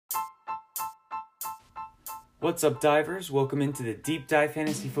What's up, divers? Welcome into the Deep Dive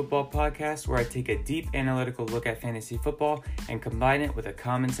Fantasy Football Podcast, where I take a deep analytical look at fantasy football and combine it with a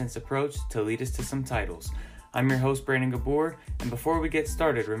common sense approach to lead us to some titles. I'm your host, Brandon Gabor, and before we get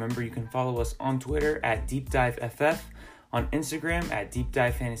started, remember you can follow us on Twitter at DeepDiveFF, on Instagram at Deep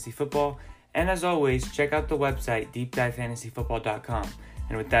Dive Fantasy Football, and as always, check out the website deepdivefantasyfootball.com.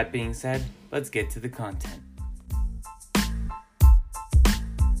 And with that being said, let's get to the content.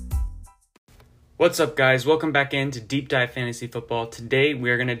 What's up, guys? Welcome back into Deep Dive Fantasy Football. Today we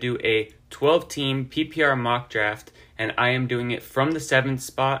are going to do a 12-team PPR mock draft, and I am doing it from the 7th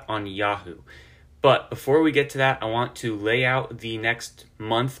spot on Yahoo. But before we get to that, I want to lay out the next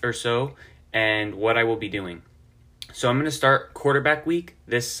month or so and what I will be doing. So I'm going to start quarterback week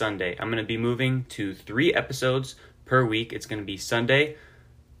this Sunday. I'm going to be moving to 3 episodes per week. It's going to be Sunday,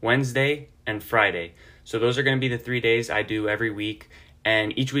 Wednesday, and Friday. So those are going to be the 3 days I do every week.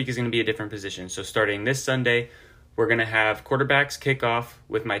 And each week is going to be a different position. So starting this Sunday, we're going to have quarterbacks kick off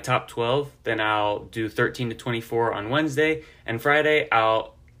with my top 12. Then I'll do 13 to 24 on Wednesday. And Friday,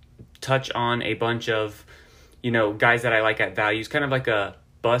 I'll touch on a bunch of, guys that I like at values, kind of like a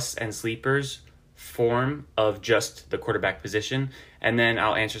busts and sleepers form of just the quarterback position. And then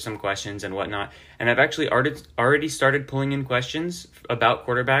I'll answer some questions and whatnot. And I've actually already started pulling in questions about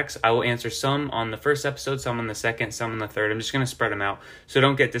quarterbacks. I will answer some on the first episode, some on the second, some on the third. I'm just going to spread them out. So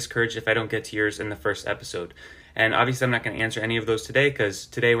don't get discouraged if I don't get to yours in the first episode. And obviously I'm not going to answer any of those today because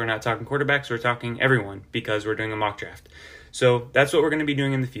today we're not talking quarterbacks. We're talking everyone because we're doing a mock draft. So that's what we're going to be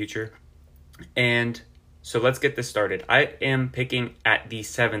doing in the future. And so let's get this started. I am picking at the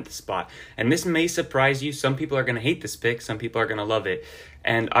 7th spot. And this may surprise you. Some people are going to hate this pick. Some people are going to love it.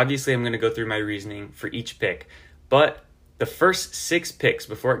 And obviously I'm going to go through my reasoning for each pick. But the first 6 picks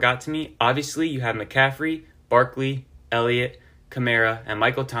before it got to me, obviously you have McCaffrey, Barkley, Elliott, Kamara, and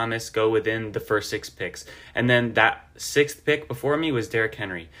Michael Thomas go within the first 6 picks. And then that 6th pick before me was Derrick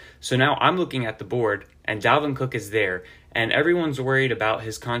Henry. So now I'm looking at the board and Dalvin Cook is there. And everyone's worried about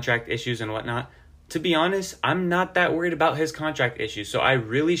his contract issues and whatnot. To be honest, I'm not that worried about his contract issues, so I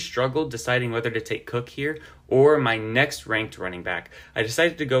really struggled deciding whether to take Cook here or my next ranked running back. I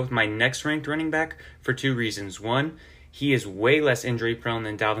decided to go with my next ranked running back for 2 reasons. 1, he is way less injury prone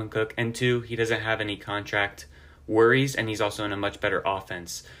than Dalvin Cook, and 2, he doesn't have any contract worries, and he's also in a much better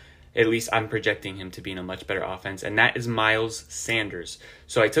offense. At least I'm projecting him to be in a much better offense, and that is Miles Sanders.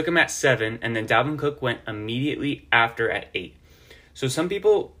 So I took him at 7, and then Dalvin Cook went immediately after at 8. So some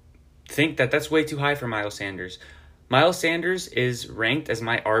people think that that's way too high for Miles Sanders. Miles Sanders is ranked as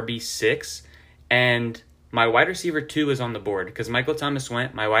my RB6, and my wide receiver 2 is on the board because Michael Thomas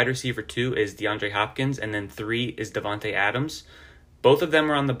went. My wide receiver 2 is DeAndre Hopkins, and then 3 is Davante Adams. Both of them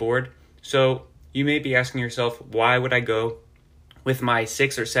are on the board. So you may be asking yourself, why would I go with my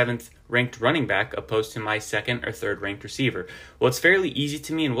 6th or 7th ranked running back opposed to my 2nd or 3rd ranked receiver? Well, it's fairly easy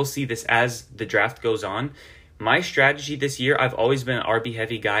to me, and we'll see this as the draft goes on. My strategy this year, I've always been an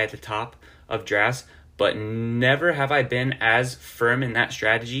RB-heavy guy at the top of drafts, but never have I been as firm in that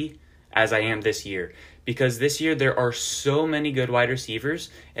strategy as I am this year. Because this year, there are so many good wide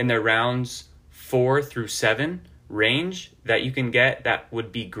receivers in the rounds 4 through 7 range that you can get that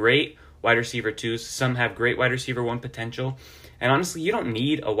would be great wide receiver 2s. Some have great wide receiver 1 potential. And honestly, you don't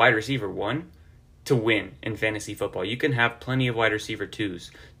need a wide receiver 1 to win in fantasy football. You can have plenty of wide receiver 2s.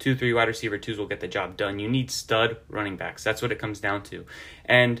 2-3 wide receiver 2s will get the job done. You need stud running backs. That's what it comes down to.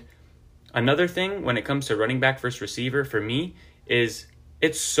 And another thing when it comes to running back versus receiver for me is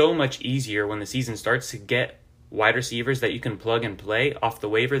it's so much easier when the season starts to get wide receivers that you can plug and play off the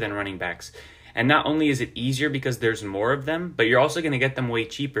waiver than running backs. And not only is it easier because there's more of them, but you're also going to get them way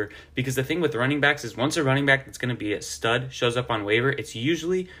cheaper because the thing with running backs is once a running back that's going to be a stud shows up on waiver, it's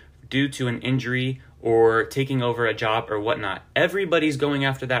usually due to an injury or taking over a job or whatnot. Everybody's going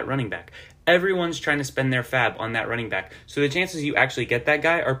after that running back. Everyone's trying to spend their fab on that running back. So the chances you actually get that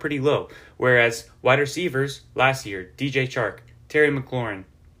guy are pretty low. Whereas wide receivers last year, DJ Chark, Terry McLaurin,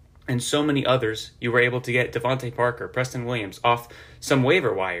 and so many others, you were able to get Devontae Parker, Preston Williams off some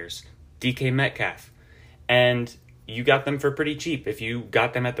waiver wires, DK Metcalf. And you got them for pretty cheap if you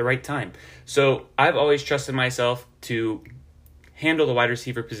got them at the right time. So I've always trusted myself to handle the wide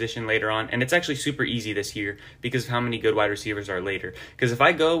receiver position later on, and it's actually super easy this year because of how many good wide receivers are later. Because if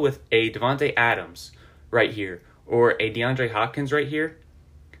I go with a Davante Adams right here or a DeAndre Hopkins right here,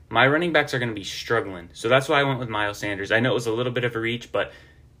 my running backs are going to be struggling. So that's why I went with Miles Sanders. I know it was a little bit of a reach, but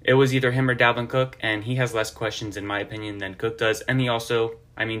it was either him or Dalvin Cook, and he has less questions in my opinion than Cook does. And he also,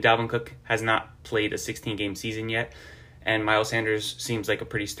 Dalvin Cook has not played a 16-game season yet, and Miles Sanders seems like a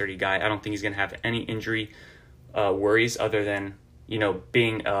pretty sturdy guy. I don't think he's going to have any injury worries other than,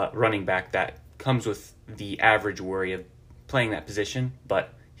 being a running back that comes with the average worry of playing that position,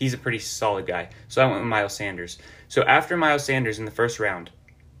 but he's a pretty solid guy. So I went with Miles Sanders. So after Miles Sanders in the first round,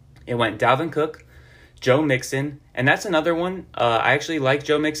 it went Dalvin Cook, Joe Mixon, and that's another one. I actually like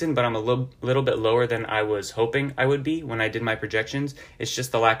Joe Mixon, but I'm a little bit lower than I was hoping I would be when I did my projections. It's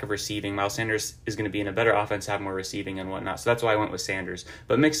just the lack of receiving. Miles Sanders is going to be in a better offense, have more receiving and whatnot, so that's why I went with Sanders.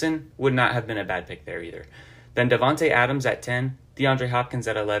 But Mixon would not have been a bad pick there either. Then Devontae Adams at 10, DeAndre Hopkins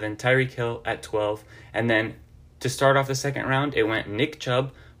at 11, Tyreek Hill at 12, and then to start off the second round, it went Nick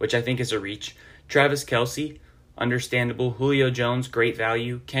Chubb, which I think is a reach, Travis Kelce, understandable, Julio Jones, great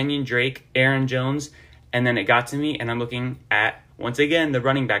value, Kenyon Drake, Aaron Jones, and then it got to me, and I'm looking at, once again, the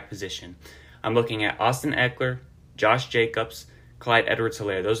running back position. I'm looking at Austin Eckler, Josh Jacobs, Clyde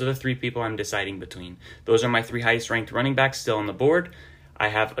Edwards-Helaire. Those are the three people I'm deciding between. Those are my three highest-ranked running backs still on the board. I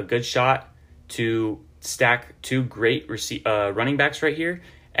have a good shot to stack two great running backs right here.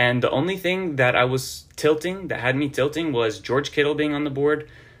 And the only thing that had me tilting, was George Kittle being on the board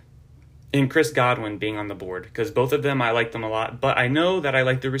and Chris Godwin being on the board, because both of them, I like them a lot, but I know that I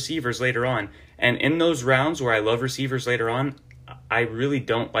like the receivers later on. And in those rounds where I love receivers later on, I really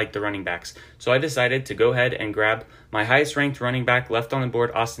don't like the running backs. So I decided to go ahead and grab my highest ranked running back left on the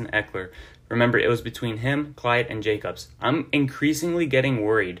board, Austin Eckler. Remember, it was between him, Clyde, and Jacobs. I'm increasingly getting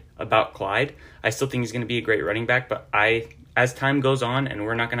worried about Clyde. I still think he's going to be a great running back, but as time goes on and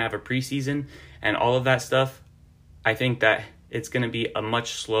we're not going to have a preseason and all of that stuff, I think that it's going to be a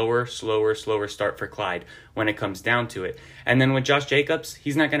much slower start for Clyde when it comes down to it. And then with Josh Jacobs,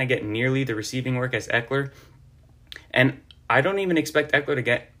 he's not going to get nearly the receiving work as Eckler. And I don't even expect Eckler to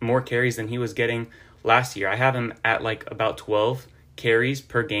get more carries than he was getting last year. I have him at like about 12 carries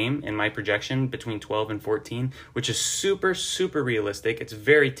per game in my projection, between 12 and 14, which is super realistic. It's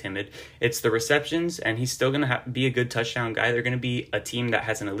very timid. It's the receptions, and he's still going to be a good touchdown guy. They're going to be a team that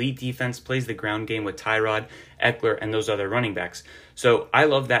has an elite defense, plays the ground game with Tyrod, Eckler, and those other running backs. So I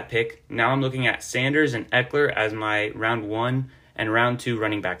love that pick. Now I'm looking at Sanders and Eckler as my round 1 and round 2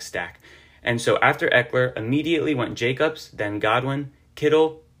 running back stack. And so after Eckler, immediately went Jacobs, then Godwin,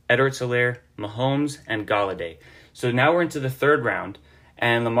 Kittle, Edwards-Helaire, Mahomes, and Golladay. So now we're into the third round,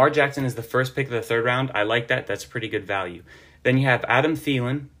 and Lamar Jackson is the first pick of the third round. I like that. That's pretty good value. Then you have Adam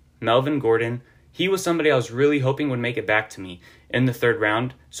Thielen, Melvin Gordon. He was somebody I was really hoping would make it back to me in the third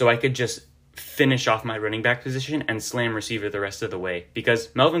round, so I could just finish off my running back position and slam receiver the rest of the way.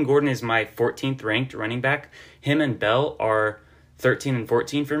 Because Melvin Gordon is my 14th ranked running back. Him and Bell are 13 and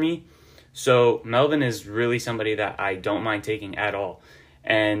 14 for me. So Melvin is really somebody that I don't mind taking at all.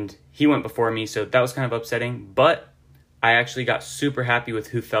 And he went before me, so that was kind of upsetting. But I actually got super happy with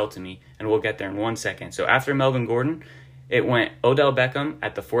who fell to me, and we'll get there in 1 second. So after Melvin Gordon, it went Odell Beckham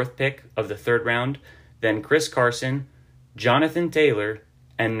at the 4th pick of the third round, then Chris Carson, Jonathan Taylor,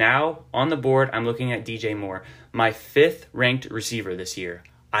 and now on the board, I'm looking at DJ Moore, my 5th ranked receiver this year.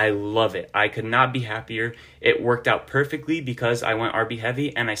 I love it. I could not be happier. It worked out perfectly because I went RB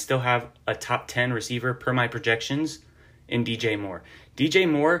heavy, and I still have a top 10 receiver per my projections in DJ Moore. DJ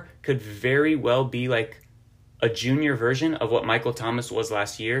Moore could very well be like a junior version of what Michael Thomas was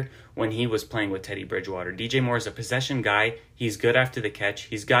last year when he was playing with Teddy Bridgewater. DJ Moore is a possession guy. He's good after the catch.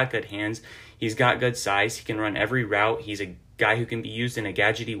 He's got good hands. He's got good size. He can run every route. He's a guy who can be used in a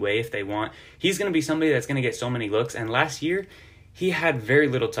gadgety way if they want. He's going to be somebody that's going to get so many looks. And last year, he had very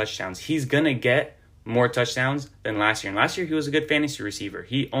little touchdowns. He's going to get more touchdowns than last year. And last year, he was a good fantasy receiver.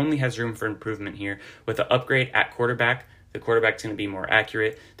 He only has room for improvement here with the upgrade at quarterback. The quarterback's going to be more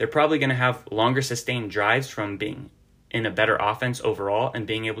accurate. They're probably going to have longer sustained drives from being in a better offense overall and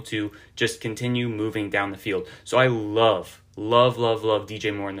being able to just continue moving down the field. So I love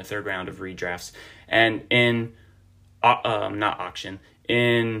DJ Moore in the third round of redrafts. And in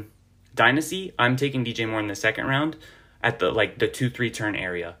in Dynasty, I'm taking DJ Moore in the second round at the 2-3 turn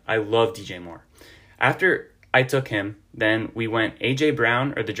area. I love DJ Moore. After I took him, then we went AJ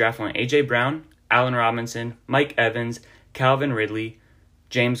Brown, or the draft went AJ Brown, Allen Robinson, Mike Evans, Calvin Ridley,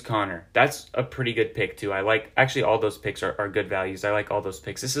 James Conner. That's a pretty good pick too. I like, actually all those picks are good values. I like all those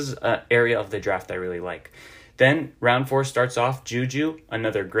picks. This is an area of the draft I really like. Then round 4 starts off Juju,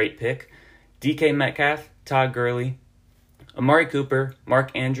 another great pick, DK Metcalf, Todd Gurley, Amari Cooper,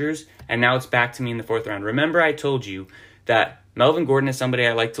 Mark Andrews, and now it's back to me in the 4th round. Remember I told you that Melvin Gordon is somebody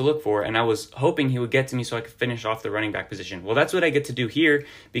I like to look for, and I was hoping he would get to me so I could finish off the running back position. Well, that's what I get to do here,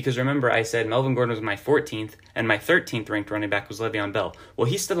 because remember I said Melvin Gordon was my 14th, and my 13th ranked running back was Le'Veon Bell. Well,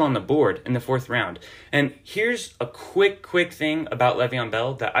 he's still on the board in the 4th round. And here's a quick thing about Le'Veon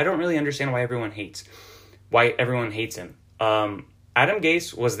Bell that I don't really understand why everyone hates him. Adam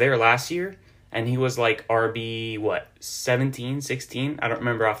Gase was there last year, and he was like RB, 17, 16? I don't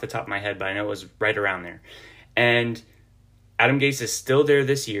remember off the top of my head, but I know it was right around there. And Adam Gase is still there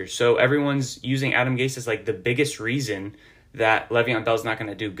this year, so everyone's using Adam Gase as like the biggest reason that Le'Veon Bell's not going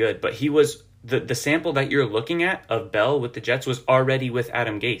to do good. But he was, the sample that you're looking at of Bell with the Jets was already with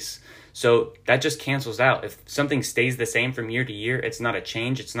Adam Gase. So that just cancels out. If something stays the same from year to year, it's not a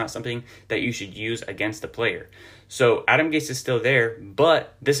change. It's not something that you should use against a player. So Adam Gase is still there,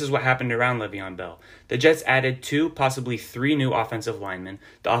 but this is what happened around Le'Veon Bell. The Jets added 2, possibly 3 new offensive linemen.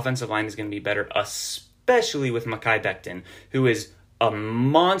 The offensive line is going to be better, especially with Mekhi Becton, who is a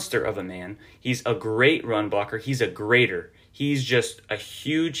monster of a man. He's a great run blocker. He's a grader. He's just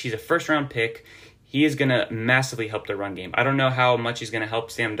he's a first-round pick. He is going to massively help the run game. I don't know how much he's going to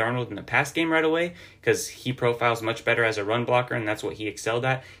help Sam Darnold in the pass game right away because he profiles much better as a run blocker, and that's what he excelled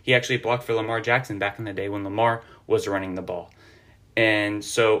at. He actually blocked for Lamar Jackson back in the day when Lamar was running the ball. And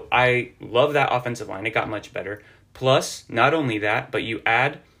so I love that offensive line. It got much better. Plus, not only that, but you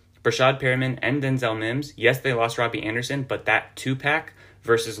add Brashad Perriman and Denzel Mims. Yes, they lost Robbie Anderson, but that 2-pack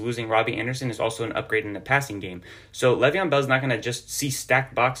versus losing Robbie Anderson is also an upgrade in the passing game. So Le'Veon Bell's not going to just see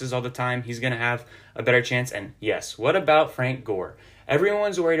stacked boxes all the time. He's going to have a better chance. And yes, what about Frank Gore?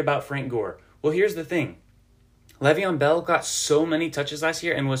 Everyone's worried about Frank Gore. Well, here's the thing. Le'Veon Bell got so many touches last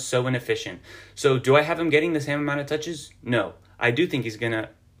year and was so inefficient. So do I have him getting the same amount of touches? No. I do think he's going to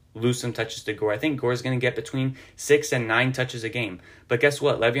lose some touches to Gore. I think Gore's going to get between 6 and 9 touches a game. But guess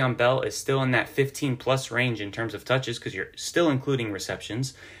what? Le'Veon Bell is still in that 15-plus range in terms of touches because you're still including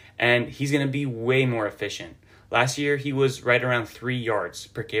receptions, and he's going to be way more efficient. Last year, he was right around 3 yards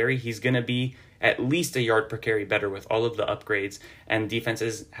per carry. He's going to be at least a yard per carry better with all of the upgrades and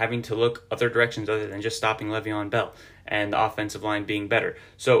defenses having to look other directions other than just stopping Le'Veon Bell and the offensive line being better.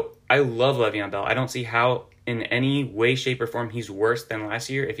 So I love Le'Veon Bell. I don't see how in any way, shape, or form he's worse than last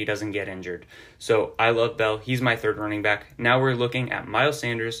year if he doesn't get injured. So I love Bell. He's my 3rd running back. Now we're looking at Miles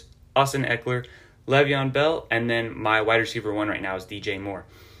Sanders, Austin Eckler, Le'Veon Bell, and then my wide receiver 1 right now is DJ Moore.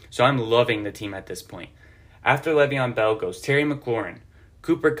 So I'm loving the team at this point. After Le'Veon Bell goes Terry McLaurin,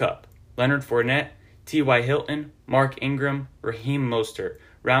 Cooper Kupp, Leonard Fournette, T.Y. Hilton, Mark Ingram, Raheem Mostert.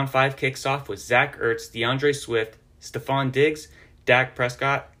 Round 5 kicks off with Zach Ertz, DeAndre Swift, Stephon Diggs, Dak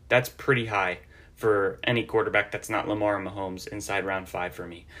Prescott. That's pretty high for any quarterback that's not Lamar or Mahomes inside round 5 for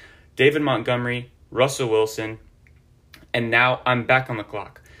me. David Montgomery, Russell Wilson, and now I'm back on the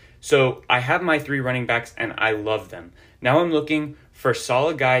clock. So I have my 3 running backs, and I love them. Now I'm looking for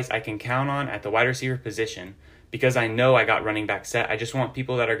solid guys I can count on at the wide receiver position because I know I got running back set. I just want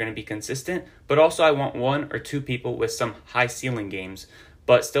people that are going to be consistent, but also I want 1 or 2 people with some high ceiling games,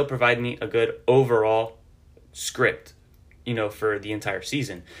 but still provide me a good overall script, for the entire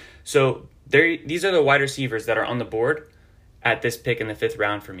season. So these are the wide receivers that are on the board at this pick in the 5th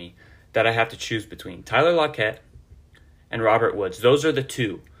round for me that I have to choose between Tyler Lockett and Robert Woods. Those are the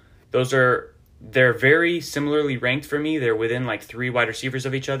 2. They're very similarly ranked for me. They're within like 3 wide receivers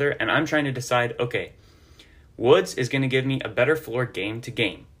of each other, and I'm trying to decide, okay, Woods is going to give me a better floor game to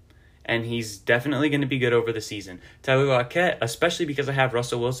game, and he's definitely going to be good over the season. Tyler Lockett, especially because I have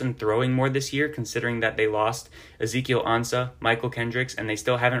Russell Wilson throwing more this year, considering that they lost Ezekiel Ansah, Michael Kendricks, and they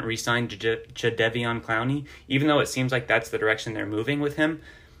still haven't re-signed Jadeveon Clowney, even though it seems like that's the direction they're moving with him.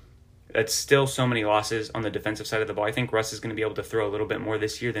 That's still so many losses on the defensive side of the ball. I think Russ is going to be able to throw a little bit more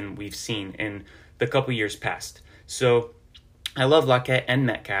this year than we've seen in the couple years past. So I love Lockett and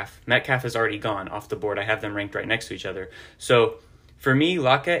Metcalf. Metcalf is already gone off the board. I have them ranked right next to each other. So for me,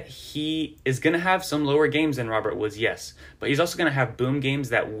 Lockett, he is going to have some lower games than Robert Woods, yes. But he's also going to have boom games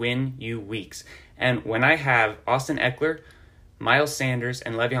that win you weeks. And when I have Austin Eckler, Miles Sanders,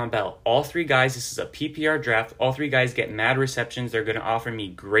 and Le'Veon Bell, all 3 guys, this is a PPR draft. All 3 guys get mad receptions. They're going to offer me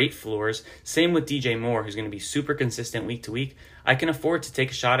great floors. Same with DJ Moore, who's going to be super consistent week to week. I can afford to take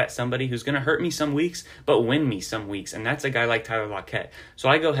a shot at somebody who's going to hurt me some weeks, but win me some weeks. And that's a guy like Tyler Lockett. So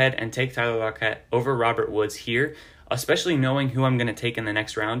I go ahead and take Tyler Lockett over Robert Woods here, especially knowing who I'm going to take in the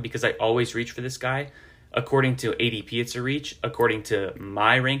next round because I always reach for this guy. According to ADP, it's a reach. According to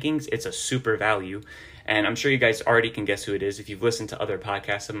my rankings, it's a super value. And I'm sure you guys already can guess who it is if you've listened to other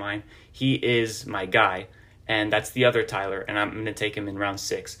podcasts of mine. He is my guy, and that's the other Tyler, and I'm going to take him in round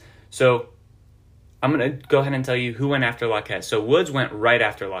 6. So I'm going to go ahead and tell you who went after Lockett. So Woods went right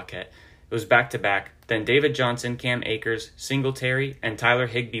after Lockett. It was back-to-back. Then David Johnson, Cam Akers, Singletary, and Tyler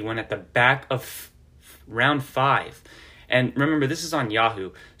Higbee went at the back of round 5. And remember, this is on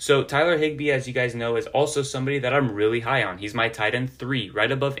Yahoo. So Tyler Higbee, as you guys know, is also somebody that I'm really high on. He's my tight end 3,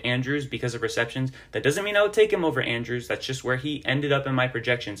 right above Andrews because of receptions. That doesn't mean I would take him over Andrews. That's just where he ended up in my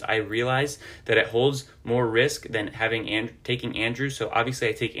projections. I realize that it holds more risk than taking Andrews, so obviously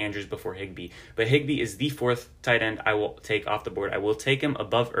I take Andrews before Higbee. But Higbee is the 4th tight end I will take off the board. I will take him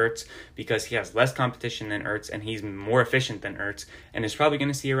above Ertz because he has less competition than Ertz, and he's more efficient than Ertz, and is probably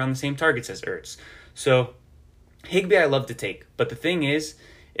going to see around the same targets as Ertz. So Higbee I love to take, but the thing is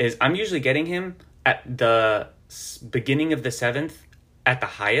I'm usually getting him at the beginning of the 7th at the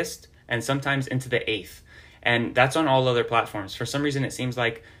highest, and sometimes into the 8th. And that's on all other platforms. For some reason, it seems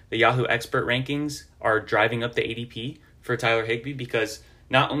like the Yahoo expert rankings are driving up the ADP for Tyler Higbee because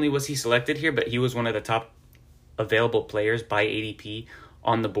not only was he selected here, but he was one of the top available players by ADP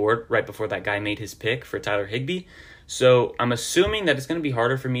on the board right before that guy made his pick for Tyler Higbee. So I'm assuming that it's going to be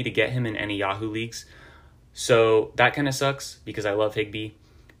harder for me to get him in any Yahoo leagues. So that kind of sucks because I love Higbee.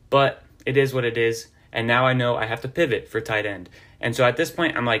 But it is what it is. And now I know I have to pivot for tight end. And so at this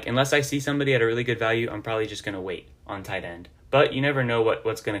point, I'm like, unless I see somebody at a really good value, I'm probably just going to wait on tight end. But you never know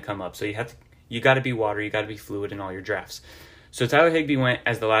what's going to come up. So you got to be water. You got to be fluid in all your drafts. So Tyler Higbee went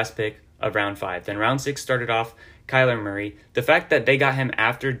as the last pick of round 5. Then round 6 started off Kyler Murray. The fact that they got him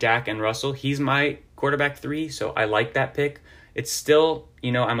after Dak and Russell, he's my quarterback 3, so I like that pick. It's still,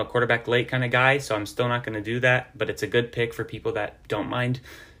 I'm a quarterback late kind of guy, so I'm still not going to do that, but it's a good pick for people that don't mind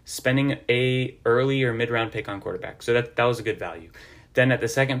spending a early or mid-round pick on quarterback. So that was a good value. Then at the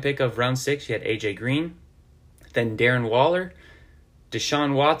second pick of round 6, you had AJ Green, then Darren Waller,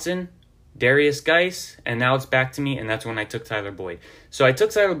 Deshaun Watson, Darius Geis, and now it's back to me, and that's when I took Tyler Boyd. So I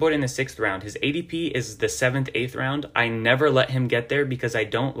took Tyler Boyd in the 6th round. His ADP is the 7th, 8th round. I never let him get there because I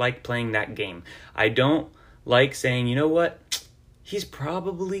don't like playing that game. I don't like saying, you know what, he's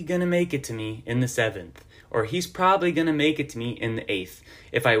probably going to make it to me in the 7th, or he's probably going to make it to me in the 8th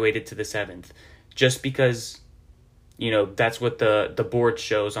if I waited to the 7th, just because that's what the board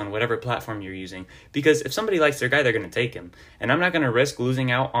shows on whatever platform you're using. Because if somebody likes their guy, they're going to take him. And I'm not going to risk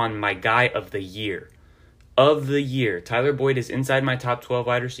losing out on my guy of the year. Tyler Boyd is inside my top 12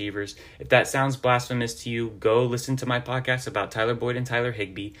 wide receivers. If that sounds blasphemous to you, go listen to my podcast about Tyler Boyd and Tyler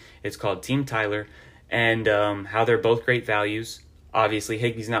Higbee. It's called Team Tyler, and how they're both great values. Obviously,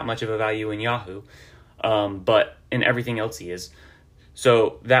 Higbee's not much of a value in Yahoo, but in everything else he is.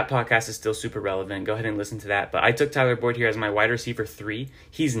 So that podcast is still super relevant. Go ahead and listen to that. But I took Tyler Boyd here as my wide receiver 3.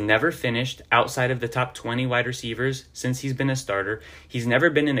 He's never finished outside of the top 20 wide receivers since he's been a starter. He's never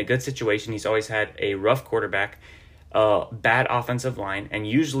been in a good situation. He's always had a rough quarterback, bad offensive line, and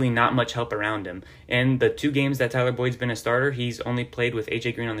usually not much help around him. In the 2 games that Tyler Boyd's been a starter, he's only played with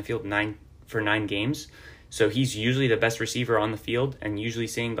AJ Green on the field 9 games. So he's usually the best receiver on the field and usually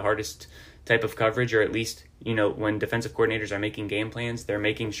seeing the hardest type of coverage, or at least, when defensive coordinators are making game plans, they're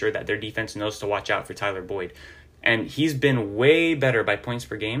making sure that their defense knows to watch out for Tyler Boyd. And he's been way better by points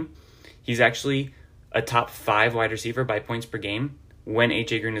per game. He's actually a top 5 wide receiver by points per game when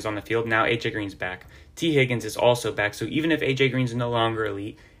AJ Green is on the field. Now AJ Green's back. T. Higgins is also back. So even if AJ Green's no longer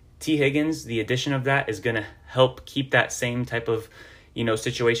elite, T. Higgins, the addition of that is going to help keep that same type of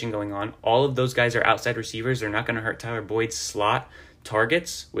situation going on. All of those guys are outside receivers. They're not going to hurt Tyler Boyd's slot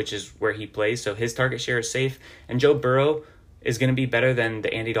targets, which is where he plays, so his target share is safe. And Joe Burrow is going to be better than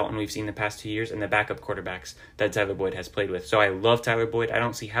the Andy Dalton we've seen the past 2 years and the backup quarterbacks that Tyler Boyd has played with. So I love Tyler Boyd. I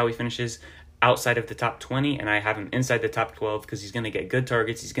don't see how he finishes outside of the top 20, and I have him inside the top 12 because he's going to get good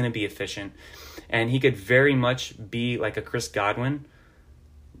targets. He's going to be efficient, and he could very much be like a Chris Godwin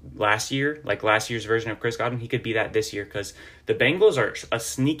last year's version of Chris Godwin. He could be that this year because the Bengals are a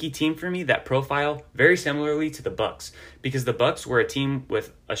sneaky team for me that profile very similarly to the Bucs, because the Bucs were a team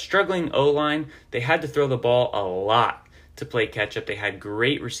with a struggling O-line. They had to throw the ball a lot to play catch up. They had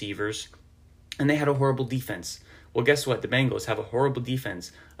great receivers and they had a horrible defense. Well, guess what? The Bengals have a horrible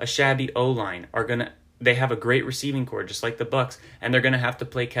defense, a shabby O-line, they have a great receiving core, just like the Bucs, and they're going to have to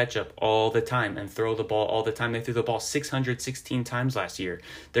play catch-up all the time and throw the ball all the time. They threw the ball 616 times last year.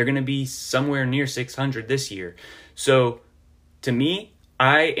 They're going to be somewhere near 600 this year. So, to me,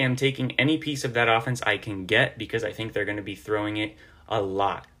 I am taking any piece of that offense I can get because I think they're going to be throwing it a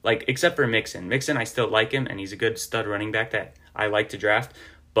lot. Except for Mixon. Mixon, I still like him, and he's a good stud running back that I like to draft.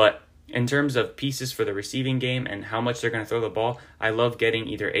 But in terms of pieces for the receiving game and how much they're going to throw the ball, I love getting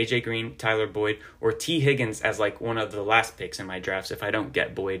either AJ Green, Tyler Boyd, or T. Higgins as one of the last picks in my drafts if I don't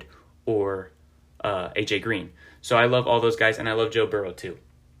get Boyd or AJ Green. So I love all those guys, and I love Joe Burrow too.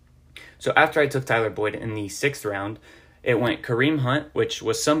 So after I took Tyler Boyd in the 6th round, it went Kareem Hunt, which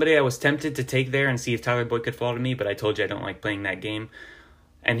was somebody I was tempted to take there and see if Tyler Boyd could fall to me, but I told you I don't like playing that game,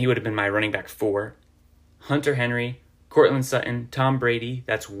 and he would have been my running back 4. Hunter Henry, Cortland Sutton, Tom Brady,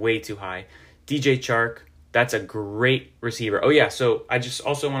 that's way too high. DJ Chark, that's a great receiver. Oh yeah, so I just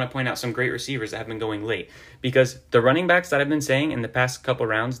also want to point out some great receivers that have been going late, because the running backs that I've been saying in the past couple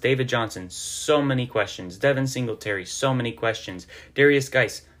rounds, David Johnson, so many questions. Devin Singletary, so many questions. Darius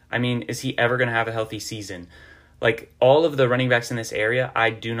Geis, I mean, is he ever going to have a healthy season? Like, all of the running backs in this area, I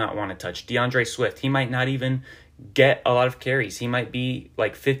do not want to touch. DeAndre Swift, he might not even get a lot of carries. He might be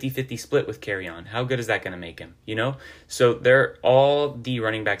like 50-50 split with carry on. How good is that going to make him, you know? So all the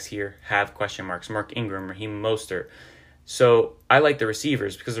running backs here have question marks. Mark Ingram, Raheem Mostert. So I like the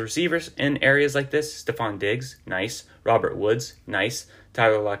receivers, because the receivers in areas like this, Stephon Diggs, nice. Robert Woods, nice.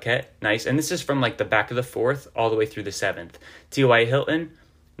 Tyler Lockett, nice. And this is from like the back of the 4th all the way through the 7th. T.Y. Hilton,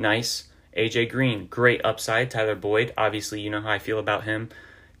 nice. A.J. Green, great upside. Tyler Boyd, obviously you know how I feel about him.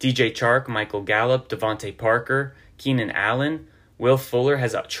 DJ Chark, Michael Gallup, Devontae Parker, Keenan Allen. Will Fuller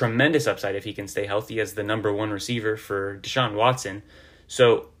has a tremendous upside if he can stay healthy as the number 1 receiver for Deshaun Watson.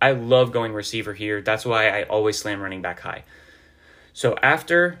 So I love going receiver here. That's why I always slam running back high. So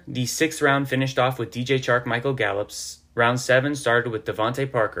after the 6th round finished off with DJ Chark, Michael Gallup, round 7 started with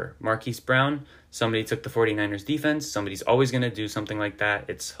Devontae Parker, Marquise Brown. Somebody took the 49ers defense. Somebody's always going to do something like that.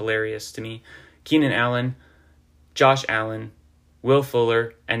 It's hilarious to me. Keenan Allen, Josh Allen, Will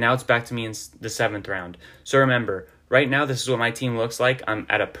Fuller, and now it's back to me in the 7th round. So remember, right now this is what my team looks like. I'm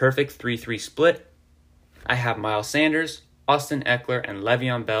at a perfect 3-3 split. I have Miles Sanders, Austin Eckler, and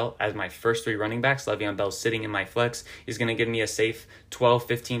Le'Veon Bell as my first 3 running backs. Le'Veon Bell's sitting in my flex. He's going to give me a safe 12,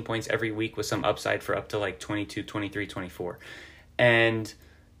 15 points every week with some upside for up to like 22, 23, 24. And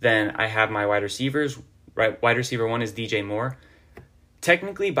then I have my wide receivers. Right, wide receiver 1 is DJ Moore.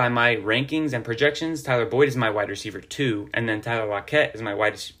 Technically, by my rankings and projections, Tyler Boyd is my wide receiver 2, and then Tyler Lockett is my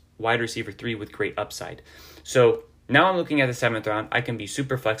wide receiver 3 with great upside. So now I'm looking at the 7th round. I can be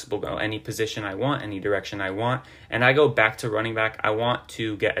super flexible, go any position I want, any direction I want, and I go back to running back. I want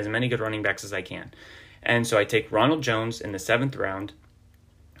to get as many good running backs as I can. And so I take Ronald Jones in the 7th round,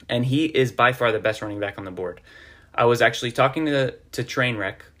 and he is by far the best running back on the board. I was actually talking to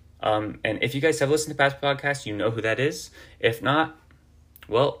Trainwreck, and if you guys have listened to past podcasts, you know who that is. If not,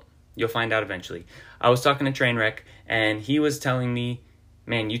 well, you'll find out eventually. I was talking to Trainwreck, and he was telling me,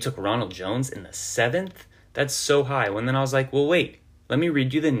 man, you took Ronald Jones in the 7th? That's so high. And then I was like, well, wait, let me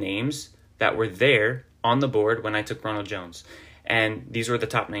read you the names that were there on the board when I took Ronald Jones. And these were the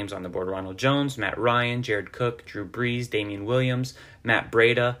top names on the board: Ronald Jones, Matt Ryan, Jared Cook, Drew Brees, Damian Williams, Matt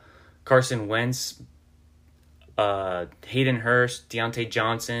Breida, Carson Wentz, Hayden Hurst, Deontay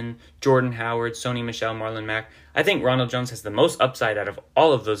Johnson, Jordan Howard, Sony Michel, Marlon Mack. I think Ronald Jones has the most upside out of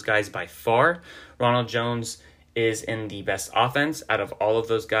all of those guys by far. Ronald Jones is in the best offense out of all of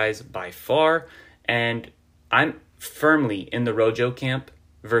those guys by far. And I'm firmly in the Rojo camp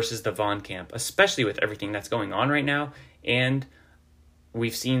versus the Vaughn camp, especially with everything that's going on right now. And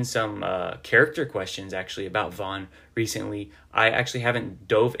we've seen some character questions actually about Vaughn recently. I actually haven't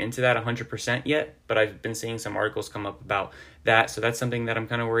dove into that 100% yet, but I've been seeing some articles come up about that. So that's something that I'm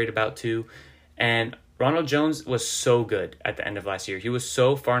kind of worried about too. And Ronald Jones was so good at the end of last year. He was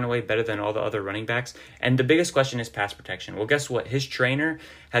so far and away better than all the other running backs. And the biggest question is pass protection. Well, guess what? His trainer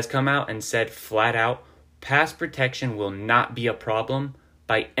has come out and said flat out, pass protection will not be a problem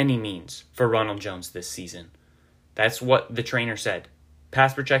by any means for Ronald Jones this season. That's what the trainer said.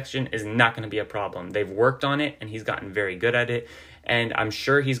 Pass protection is not going to be a problem. They've worked on it, and he's gotten very good at it. And I'm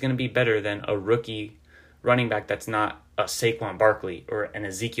sure he's going to be better than a rookie running back that's not a Saquon Barkley or an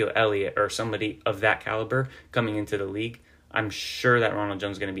Ezekiel Elliott or somebody of that caliber coming into the league. I'm sure that Ronald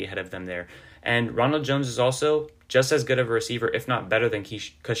Jones is going to be ahead of them there. And Ronald Jones is also just as good of a receiver, if not better than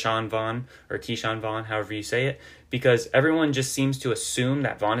Keyshawn Vaughn, however you say it, because everyone just seems to assume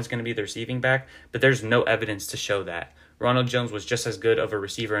that Vaughn is going to be the receiving back, but there's no evidence to show that. Ronald Jones was just as good of a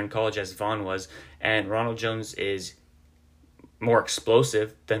receiver in college as Vaughn was, and Ronald Jones is more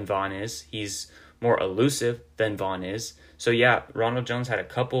explosive than Vaughn is. He's more elusive than Vaughn is. So yeah, Ronald Jones had a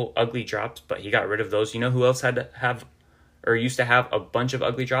couple ugly drops, but he got rid of those. You know who else used to have a bunch of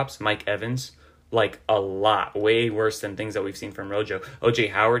ugly drops? Mike Evans. Like a lot, way worse than things that we've seen from Rojo.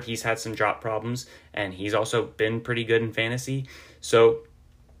 OJ Howard, he's had some drop problems, and he's also been pretty good in fantasy. So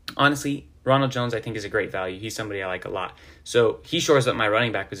honestly, Ronald Jones, I think, is a great value. He's somebody I like a lot. So he shores up my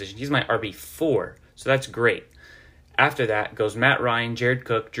running back position. He's my RB4, so that's great. After that goes Matt Ryan, Jared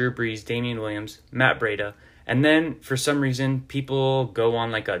Cook, Drew Brees, Damian Williams, Matt Breida. And then, for some reason, people go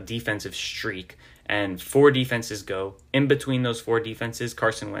on like a defensive streak, and 4 defenses go. In between those 4 defenses,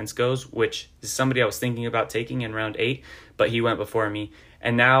 Carson Wentz goes, which is somebody I was thinking about taking in round 8, but he went before me.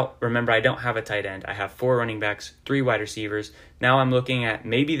 And now, remember, I don't have a tight end. I have 4 running backs, 3 wide receivers. Now I'm looking at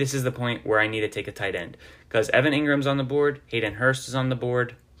maybe this is the point where I need to take a tight end because Evan Ingram's on the board, Hayden Hurst is on the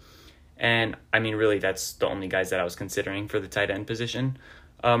board, and I mean, really, that's the only guys that I was considering for the tight end position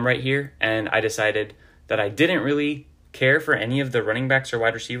right here. And I decided that I didn't really care for any of the running backs or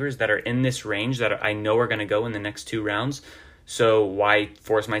wide receivers that are in this range that I know are going to go in the next 2 rounds. So why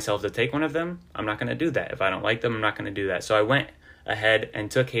force myself to take one of them? I'm not going to do that. If I don't like them, I'm not going to do that. So I went ahead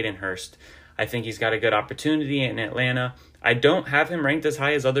and took Hayden Hurst. I think he's got a good opportunity in Atlanta. I don't have him ranked as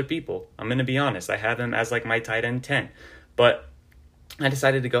high as other people. I'm going to be honest. I have him as like my tight end 10. But I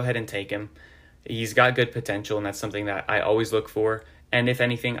decided to go ahead and take him. He's got good potential, and that's something that I always look for. And if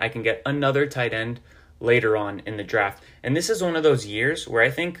anything, I can get another tight end later on in the draft. And this is one of those years where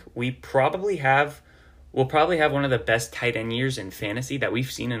I think we'll probably have one of the best tight end years in fantasy that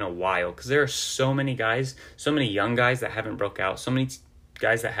we've seen in a while, because there are so many guys, so many young guys that haven't broke out, so many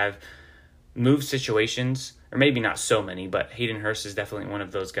guys that have moved situations, or maybe not so many, but Hayden Hurst is definitely one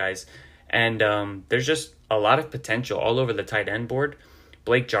of those guys. And there's just a lot of potential all over the tight end board.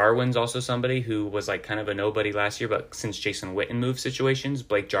 Blake Jarwin's also somebody who was like kind of a nobody last year, but since Jason Witten moved situations,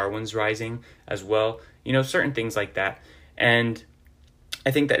 Blake Jarwin's rising as well. You know, certain things like that. And I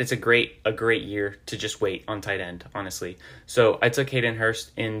think that it's a great year to just wait on tight end, honestly. So I took Hayden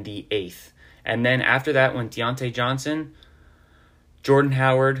Hurst in the 8th. And then after that went Deontay Johnson, Jordan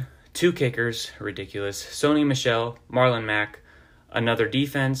Howard, 2 kickers, ridiculous, Sony Michel, Marlon Mack, another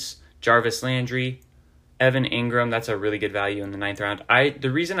defense, Jarvis Landry, Evan Ingram. That's a really good value in the 9th round.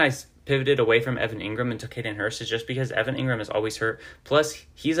 The reason I pivoted away from Evan Ingram and took Hayden Hurst is just because Evan Ingram is always hurt. Plus,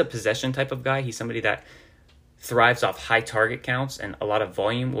 he's a possession type of guy. He's somebody that thrives off high target counts and a lot of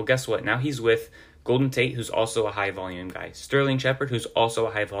volume. Well, guess what? Now he's with Golden Tate, who's also a high volume guy, Sterling Shepard, who's also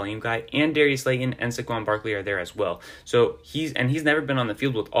a high volume guy, and Darius Slayton and Saquon Barkley are there as well. So he's never been on the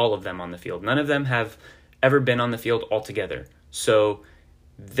field with all of them on the field. None of them have ever been on the field altogether. So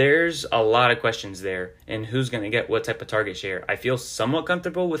there's a lot of questions there and who's going to get what type of target share. I feel somewhat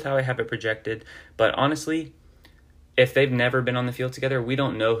comfortable with how I have it projected, but honestly, if they've never been on the field together, we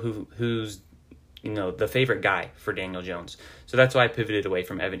don't know who's the favorite guy for Daniel Jones. So that's why I pivoted away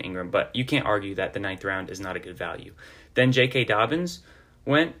from Evan Ingram. But you can't argue that the 9th round is not a good value. Then J.K. Dobbins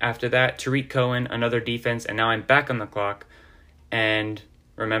went. After that, Tariq Cohen, another defense. And now I'm back on the clock. And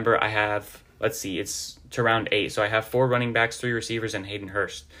remember, I have, it's to round 8. So I have 4 running backs, 3 receivers, and Hayden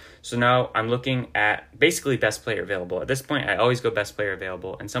Hurst. So now I'm looking at basically best player available. At this point, I always go best player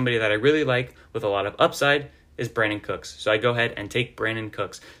available. And somebody that I really like with a lot of upside is Brandin Cooks. So I go ahead and take Brandin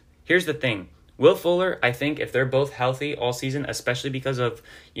Cooks. Here's the thing. Will Fuller, I think if they're both healthy all season, especially because of,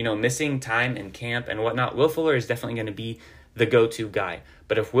 missing time in camp and whatnot, Will Fuller is definitely going to be the go-to guy.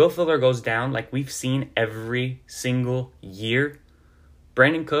 But if Will Fuller goes down, like we've seen every single year,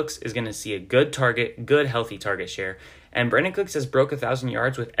 Brandin Cooks is going to see a good healthy target share. And Brandin Cooks has broke 1,000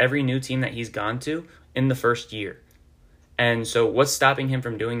 yards with every new team that he's gone to in the first year. And so what's stopping him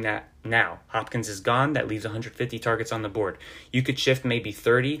from doing that now? Hopkins is gone. That leaves 150 targets on the board. You could shift maybe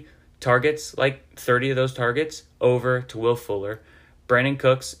 30 targets, like 30 of those targets, over to Will Fuller. Brandin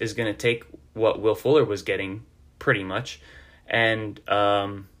Cooks is going to take what Will Fuller was getting pretty much. And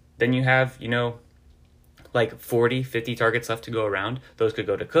then you have, like 40, 50 targets left to go around. Those could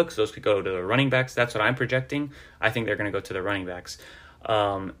go to Cooks. Those could go to the running backs. That's what I'm projecting. I think they're going to go to the running backs.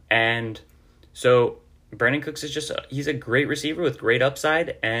 And so Brandin Cooks is he's a great receiver with great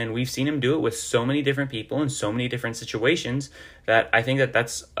upside, and we've seen him do it with so many different people in so many different situations that I think that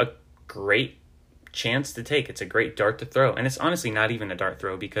that's a great chance to take. It's a great dart to throw, and it's honestly not even a dart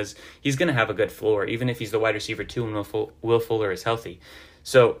throw because he's going to have a good floor, even if he's the wide receiver too and Will Fuller is healthy.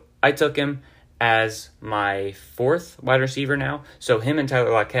 So I took him as my 4th wide receiver now. So him and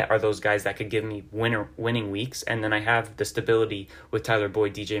Tyler Lockett are those guys that could give me winning weeks, and then I have the stability with Tyler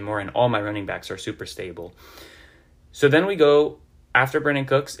Boyd, DJ Moore, and all my running backs are super stable. So then we go, after Brandin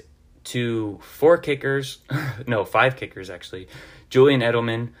Cooks, to 5 kickers actually. Julian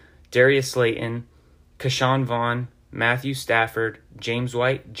Edelman, Darius Slayton, Keshawn Vaughn, Matthew Stafford, James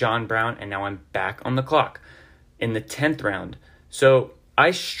White, John Brown, and now I'm back on the clock in the 10th round. So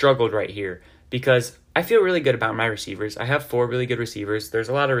I struggled right here because I feel really good about my receivers. I have 4 really good receivers. There's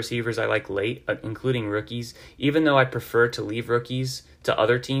a lot of receivers I like late, including rookies, even though I prefer to leave rookies to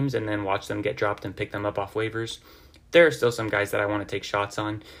other teams and then watch them get dropped and pick them up off waivers. There are still some guys that I want to take shots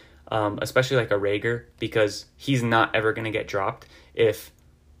on, especially like a Rager, because he's not ever going to get dropped if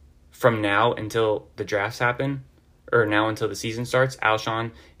from now until the drafts happen, or now until the season starts,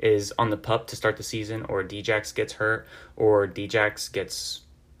 Alshon is on the pup to start the season, or Djax gets hurt, or Djax gets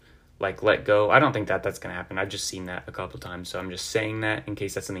like let go. I don't think that that's going to happen. I've just seen that a couple times, so I'm just saying that in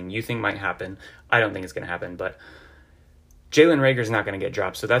case that's something you think might happen. I don't think it's going to happen, but Jalen Reagor's not going to get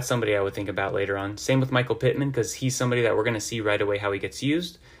dropped, so that's somebody I would think about later on. Same with Michael Pittman, because he's somebody that we're going to see right away how he gets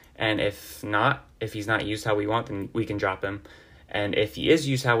used, and if he's not used how we want, then we can drop him. And if he is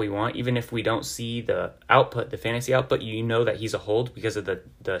used how we want, even if we don't see the output, the fantasy output, you know that he's a hold because of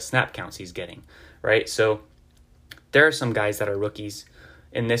the snap counts he's getting, right? So there are some guys that are rookies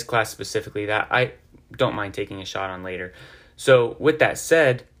in this class specifically that I don't mind taking a shot on later. So with that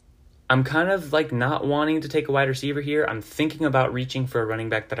said, I'm kind of like not wanting to take a wide receiver here. I'm thinking about reaching for a running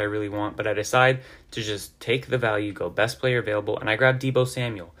back that I really want, but I decide to just take the value, go best player available, and I grab Deebo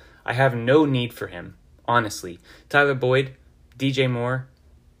Samuel. I have no need for him, honestly. Tyler Boyd, DJ Moore,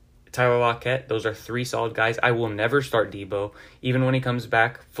 Tyler Lockett, those are 3 solid guys. I will never start Deebo, even when he comes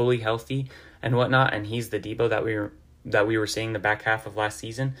back fully healthy and whatnot, and he's the Deebo that we were seeing the back half of last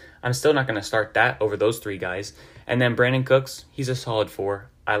season. I'm still not going to start that over those 3 guys. And then Brandon Cooks, he's a solid 4.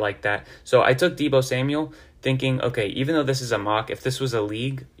 I like that. So I took Deebo Samuel thinking, okay, even though this is a mock, if this was a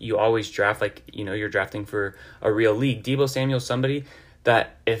league, you always draft like, you're drafting for a real league. Deebo Samuel's somebody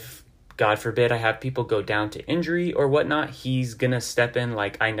that if, God forbid, I have people go down to injury or whatnot, he's going to step in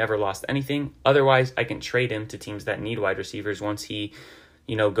like I never lost anything. Otherwise, I can trade him to teams that need wide receivers once he,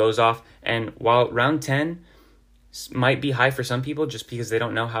 goes off. And while round 10 might be high for some people just because they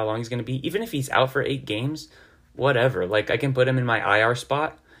don't know how long he's going to be, even if he's out for 8 games, whatever. Like, I can put him in my IR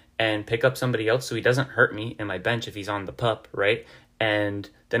spot and pick up somebody else so he doesn't hurt me in my bench if he's on the pup, right? And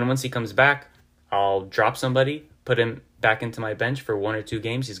then once he comes back, I'll drop somebody, put him back into my bench for 1 or 2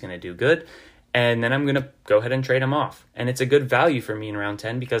 games. He's going to do good. And then I'm going to go ahead and trade him off. And it's a good value for me in round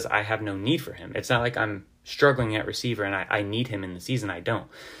 10 because I have no need for him. It's not like I'm struggling at receiver and I need him in the season. I don't.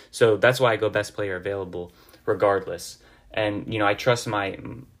 So that's why I go best player available regardless. And, I trust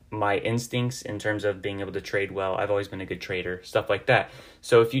my instincts in terms of being able to trade well. I've always been a good trader, stuff like that.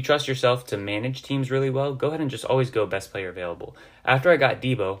 So if you trust yourself to manage teams really well, go ahead and just always go best player available. After I got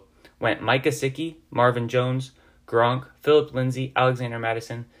Deebo, went Mike Gesicki, Marvin Jones, Gronk, Phillip Lindsay, Alexander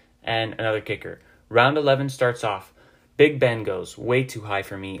Mattison, and another kicker. Round 11 starts off. Big Ben goes way too high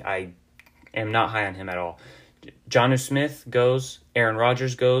for me. I am not high on him at all. Jonnu Smith goes. Aaron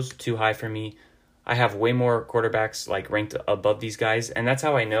Rodgers goes too high for me. I have way more quarterbacks like ranked above these guys, and that's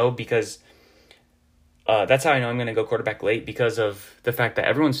how I know because that's how I know I'm going to go quarterback late because of the fact that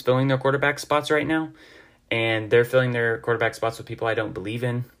everyone's filling their quarterback spots right now, and they're filling their quarterback spots with people I don't believe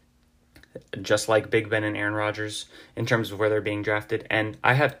in, just like Big Ben and Aaron Rodgers in terms of where they're being drafted. And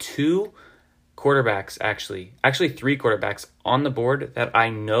I have 2 quarterbacks, actually 3 quarterbacks on the board that I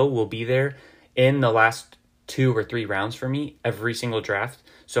know will be there in the last 2 or 3 rounds for me every single draft.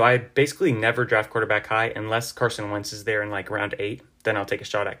 So I basically never draft quarterback high unless Carson Wentz is there in like round 8. Then I'll take a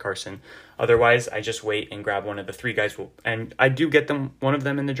shot at Carson. Otherwise, I just wait and grab one of the 3 guys. And I do get one of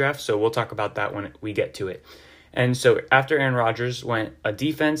them in the draft, so we'll talk about that when we get to it. And so after Aaron Rodgers went a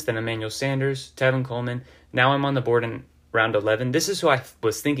defense, then Emmanuel Sanders, Tevin Coleman. Now I'm on the board in round 11. This is who I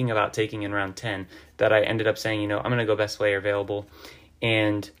was thinking about taking in round 10 that I ended up saying, I'm going to go best player available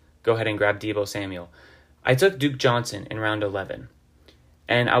and go ahead and grab Deebo Samuel. I took Duke Johnson in round 11.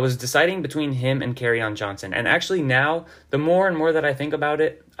 And I was deciding between him and Kerryon Johnson. And actually now, the more and more that I think about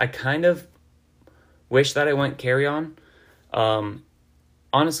it, I kind of wish that I went Kerryon.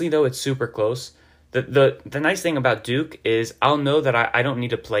 Honestly, though, it's super close. The nice thing about Duke is I'll know that I don't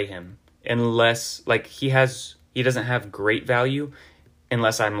need to play him unless like he doesn't have great value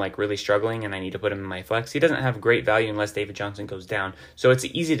unless I'm like really struggling and I need to put him in my flex. He doesn't have great value unless David Johnson goes down. So it's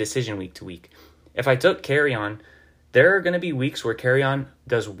an easy decision week to week. If I took Kerryon, there are going to be weeks where Kerryon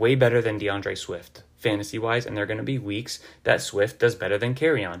does way better than DeAndre Swift, fantasy-wise, and there are going to be weeks that Swift does better than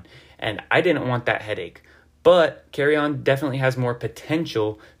Kerryon. And I didn't want that headache. But Kerryon definitely has more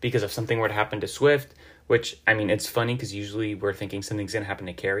potential because if something were to happen to Swift, which, I mean, it's funny because usually we're thinking something's going to happen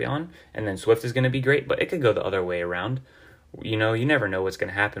to Kerryon, and then Swift is going to be great, but it could go the other way around. You never know what's going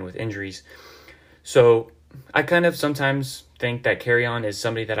to happen with injuries. So I kind of sometimes think that Kerryon is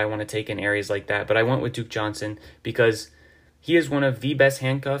somebody that I want to take in areas like that, but I went with Duke Johnson because he is one of the best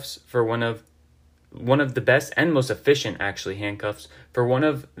handcuffs for one of the best and most efficient, actually, handcuffs for one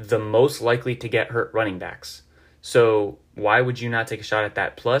of the most likely to get hurt running backs. So why would you not take a shot at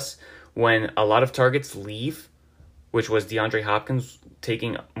that? Plus, when a lot of targets leave, which was DeAndre Hopkins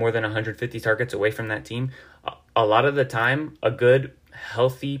taking more than 150 targets away from that team, a lot of the time, a good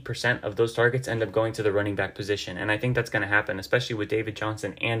healthy percent of those targets end up going to the running back position. And I think that's going to happen, especially with David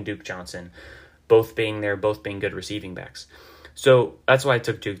Johnson and Duke Johnson, both being good receiving backs. So that's why I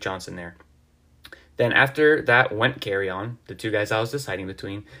took Duke Johnson there. Then after that went Kerryon, the two guys I was deciding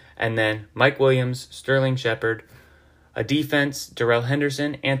between. And then Mike Williams, Sterling Shepard, a defense, Darrell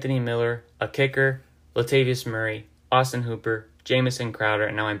Henderson, Anthony Miller, a kicker, Latavius Murray, Austin Hooper, Jamison Crowder,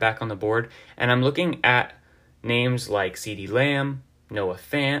 and now I'm back on the board. And I'm looking at names like CeeDee Lamb, Noah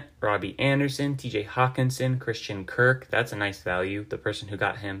Fant, Robbie Anderson, TJ Hawkinson, Christian Kirk. That's a nice value, the person who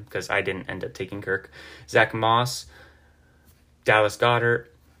got him, because I didn't end up taking Kirk. Zach Moss, Dallas Goedert,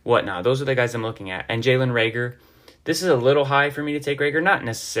 whatnot. Those are the guys I'm looking at. And Jalen Reagor. This is a little high for me to take Reagor, not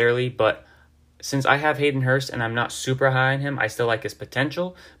necessarily, but since I have Hayden Hurst and I'm not super high on him, I still like his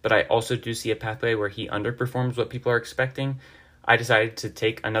potential, but I also do see a pathway where he underperforms what people are expecting. I decided to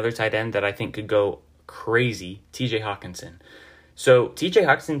take another tight end that I think could go crazy, TJ Hawkinson. So TJ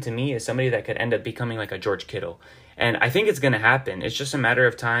Hawkinson to me is somebody that could end up becoming like a George Kittle. And I think it's going to happen. It's just a matter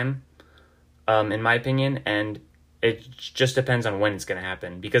of time, in my opinion, and it just depends on when it's going to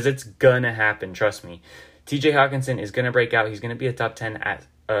happen, because it's going to happen, trust me. TJ Hawkinson is going to break out. He's going to be a top 10 at,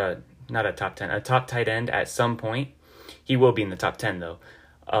 not a top 10, a top tight end at some point. He will be in the top 10 though.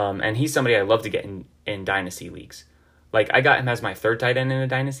 And he's somebody I love to get in dynasty leagues. Like, I got him as my third tight end in a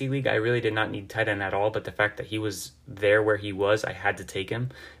dynasty league. I really did not need tight end at all, but the fact that he was there where he was, I had to take him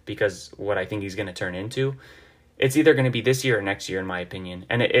because what I think he's going to turn into. It's either going to be this year or next year, in my opinion.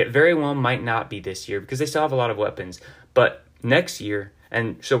 And it very well might not be this year because they still have a lot of weapons. But next year,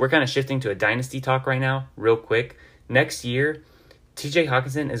 and so we're kind of shifting to a dynasty talk right now, real quick. Next year, TJ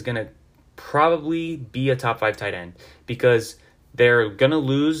Hawkinson is going to probably be a top 5 tight end because they're going to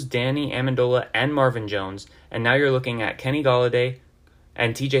lose Danny Amendola and Marvin Jones, and now you're looking at Kenny Golladay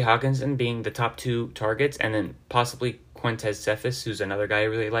and TJ Hawkinson being the top 2 targets, and then possibly Quintez Cephas, who's another guy I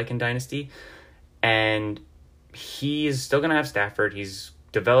really like in Dynasty. And he's still going to have Stafford. He's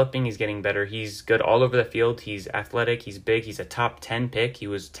developing. He's getting better. He's good all over the field. He's athletic. He's big. He's a top 10 pick. He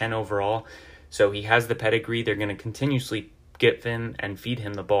was 10 overall. So he has the pedigree. They're going to continuously give him and feed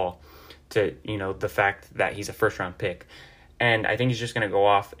him the ball to, the fact that he's a first-round pick. And I think he's just going to go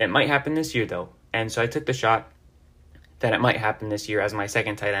off. It might happen this year, though. And so I took the shot that it might happen this year as my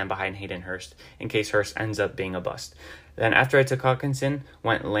second tight end behind Hayden Hurst, in case Hurst ends up being a bust. Then after I took Hawkinson,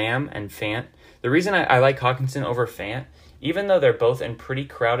 went Lamb and Fant. The reason I like Hawkinson over Fant, even though they're both in pretty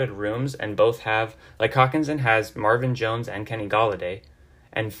crowded rooms and both have, like Hawkinson has Marvin Jones and Kenny Golladay,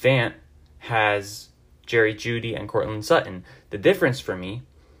 and Fant has Jerry Jeudy and Courtland Sutton. The difference for me,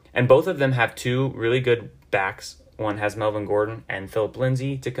 and both of them have 2 really good backs. One has Melvin Gordon and Phillip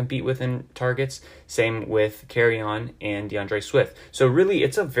Lindsay to compete with in targets. Same with Kerryon and DeAndre Swift. So really,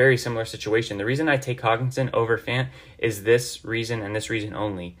 it's a very similar situation. The reason I take Hawkinson over Fant is this reason and this reason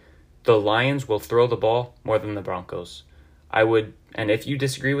only. The Lions will throw the ball more than the Broncos. And if you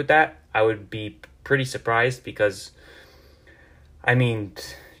disagree with that, I would be pretty surprised because,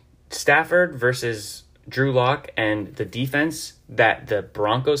 Stafford versus Drew Lock and the defense that the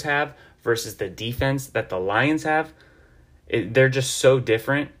Broncos have versus the defense that the Lions have, they're just so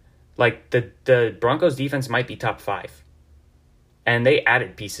different. Like, the Broncos defense might be top 5. And they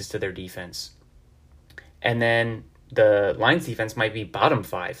added pieces to their defense. And then the Lions defense might be bottom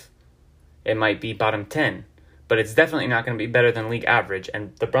 5. It might be bottom 10. But it's definitely not going to be better than league average.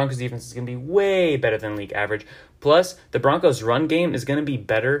 And the Broncos defense is going to be way better than league average. Plus, the Broncos run game is going to be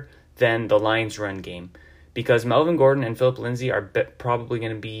better than the Lions run game. Because Melvin Gordon and Phillip Lindsay are probably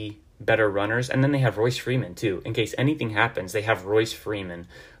going to be better runners. And then they have Royce Freeman too. In case anything happens, they have Royce Freeman.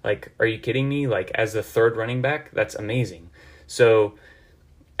 Like, are you kidding me? Like, as the third running back, that's amazing. So,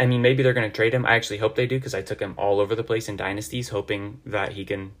 maybe they're going to trade him. I actually hope they do because I took him all over the place in dynasties, hoping that he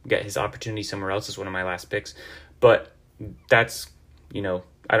can get his opportunity somewhere else as one of my last picks. But that's, I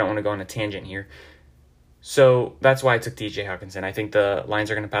don't want to go on a tangent here. So that's why I took TJ Hawkinson. I think the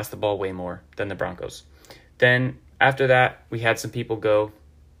Lions are going to pass the ball way more than the Broncos. Then after that, we had some people go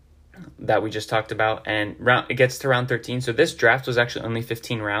that we just talked about, and it gets to round 13. So this draft was actually only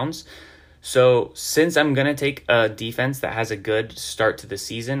 15 rounds. So since I'm going to take a defense that has a good start to the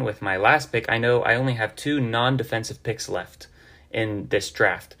season with my last pick, I know I only have 2 non-defensive picks left in this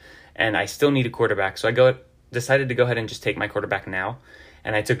draft, and I still need a quarterback. So I decided to go ahead and just take my quarterback now,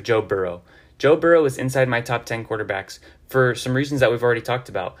 and I took Joe Burrow. Joe Burrow is inside my top 10 quarterbacks for some reasons that we've already talked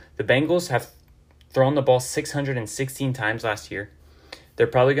about. The Bengals have thrown the ball 616 times last year. They're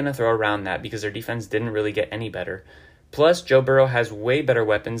probably going to throw around that because their defense didn't really get any better. Plus, Joe Burrow has way better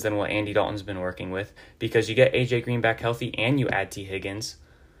weapons than what Andy Dalton's been working with because you get A.J. Green back healthy and you add T. Higgins.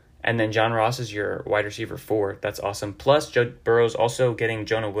 And then John Ross is your wide receiver 4. That's awesome. Plus, Joe Burrow's also getting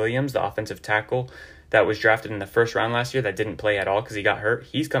Jonah Williams, the offensive tackle that was drafted in the first round last year that didn't play at all because he got hurt.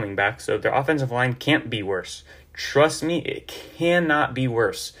 He's coming back, so their offensive line can't be worse. Trust me, it cannot be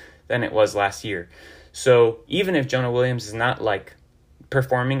worse than it was last year. So even if Jonah Williams is not like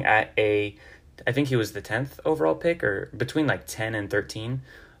performing at I think he was the 10th overall pick, or between like 10 and 13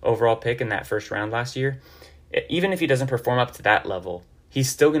 overall pick in that first round last year, even if he doesn't perform up to that level, he's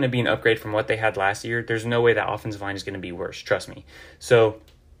still going to be an upgrade from what they had last year. There's no way that offensive line is going to be worse, trust me. So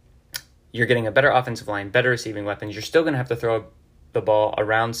you're getting a better offensive line, better receiving weapons. You're still going to have to throw the ball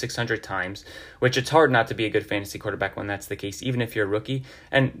around 600 times, which it's hard not to be a good fantasy quarterback when that's the case, even if you're a rookie.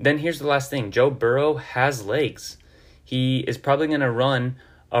 And then here's the last thing. Joe Burrow has legs. He is probably going to run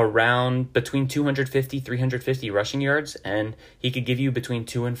around between 250, 350 rushing yards, and he could give you between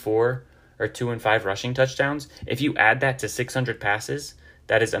 2 and 4 or 2 and 5 rushing touchdowns. If you add that to 600 passes,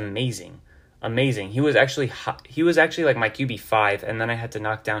 that is amazing. Amazing. He was actually like my QB5, and then I had to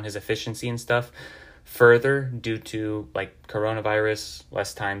knock down his efficiency and stuff further due to like coronavirus,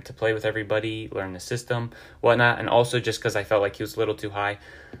 less time to play with everybody, learn the system, whatnot, and also just because I felt like he was a little too high.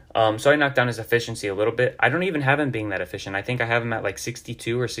 So I knocked down his efficiency a little bit. I don't even have him being that efficient. I think I have him at like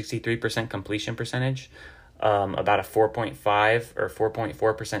 62 or 63% completion percentage, about a 4.5 or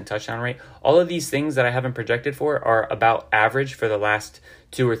 4.4% touchdown rate. All of these things that I haven't projected for are about average for the last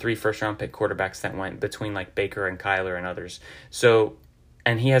 2 or 3 first-round pick quarterbacks that went between like Baker and Kyler and others. So,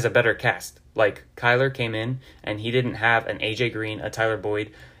 and he has a better cast. Like Kyler came in and he didn't have an AJ Green, a Tyler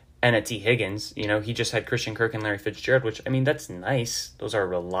Boyd, and a T. Higgins. You know, he just had Christian Kirk and Larry Fitzgerald, which, I mean, that's nice. Those are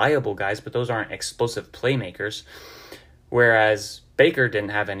reliable guys, but those aren't explosive playmakers. Whereas Baker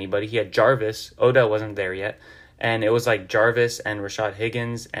didn't have anybody. He had Jarvis. Odell wasn't there yet. And it was like Jarvis and Rashad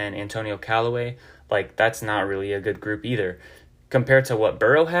Higgins and Antonio Callaway. Like, that's not really a good group either. Compared to what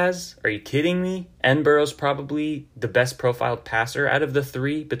Burrow has, are you kidding me? And Burrow's probably the best profiled passer out of the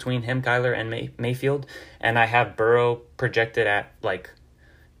 3 between him, Kyler, and Mayfield. And I have Burrow projected at like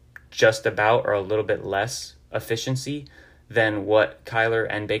just about or a little bit less efficiency than what Kyler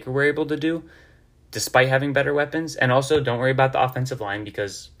and Baker were able to do, despite having better weapons. And also, don't worry about the offensive line,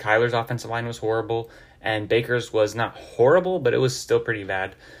 because Kyler's offensive line was horrible and Baker's was not horrible, but it was still pretty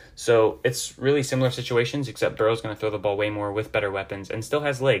bad. So it's really similar situations, except Burrow's going to throw the ball way more with better weapons and still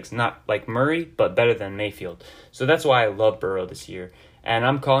has legs. Not like Murray, but better than Mayfield. So that's why I love Burrow this year. And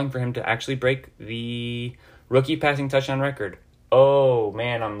I'm calling for him to actually break the rookie passing touchdown record. Oh,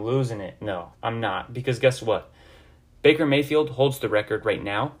 man, I'm losing it. No, I'm not. Because guess what? Baker Mayfield holds the record right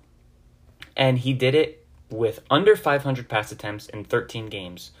now. And he did it with under 500 pass attempts in 13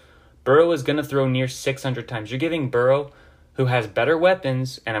 games. Burrow is going to throw near 600 times. You're giving Burrow, who has better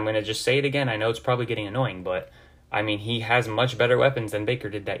weapons, and I'm going to just say it again. I know it's probably getting annoying, but I mean, he has much better weapons than Baker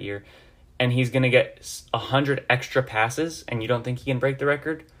did that year. And he's going to get 100 extra passes, and you don't think he can break the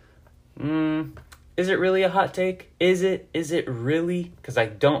record? Is it really a hot take? Is it really? Because I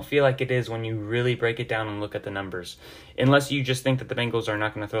don't feel like it is when you really break it down and look at the numbers. Unless you just think that the Bengals are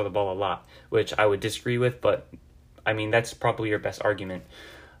not going to throw the ball a lot, which I would disagree with, but I mean, that's probably your best argument.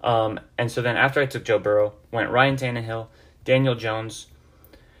 And so then after I took Joe Burrow, went Ryan Tannehill, Daniel Jones,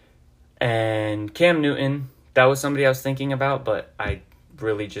 and Cam Newton. That was somebody I was thinking about, but I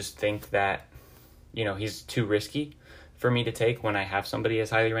really just think that, you know, he's too risky for me to take when I have somebody as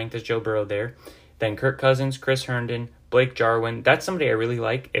highly ranked as Joe Burrow there. Then Kirk Cousins, Chris Herndon, Blake Jarwin. That's somebody I really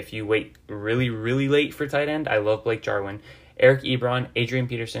like if you wait really, really late for tight end. I love Blake Jarwin. Eric Ebron, Adrian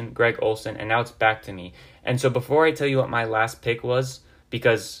Peterson, Greg Olsen, and now it's back to me. And so before I tell you what my last pick was,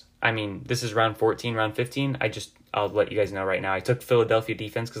 because, I mean, this is round 14, round 15, I'll let you guys know right now. I took Philadelphia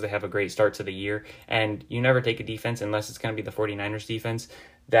defense because they have a great start to the year. And you never take a defense unless it's going to be the 49ers defense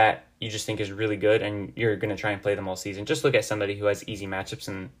that you just think is really good and you're going to try and play them all season. Just look at somebody who has easy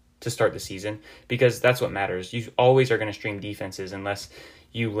matchups to start the season, because that's what matters. You always are going to stream defenses unless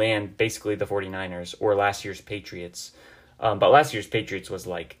you land basically the 49ers or last year's Patriots. But last year's Patriots was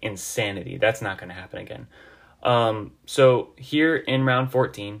like insanity. That's not going to happen again. So here in round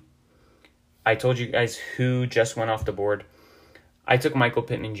 14, I told you guys who just went off the board. I took Michael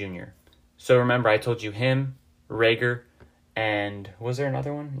Pittman Jr. So remember, I told you him, Rager, and was there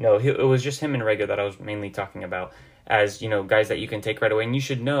another one? No, it was just him and Rager that I was mainly talking about as, you know, guys that you can take right away. And you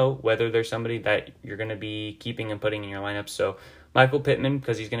should know whether there's somebody that you're going to be keeping and putting in your lineup. So Michael Pittman,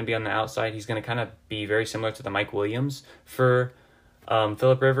 because he's going to be on the outside, he's going to kind of be very similar to the Mike Williams for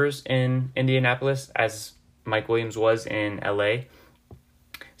Phillip Rivers in Indianapolis, as Mike Williams was in LA.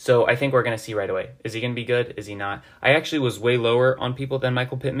 So I think we're going to see right away. Is he going to be good? Is he not? I actually was way lower on people than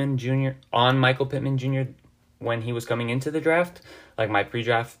Michael Pittman Jr. When he was coming into the draft. Like, my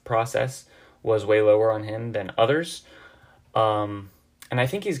pre-draft process was way lower on him than others. And I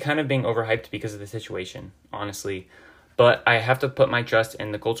think he's kind of being overhyped because of the situation, honestly. But I have to put my trust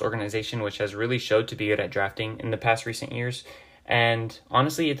in the Colts organization, which has really showed to be good at drafting in the past recent years. And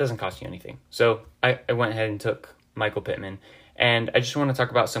honestly, it doesn't cost you anything. So I went ahead and took Michael Pittman. And I just want to talk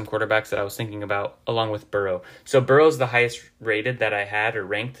about some quarterbacks that I was thinking about along with Burrow. So Burrow's the highest rated that I had or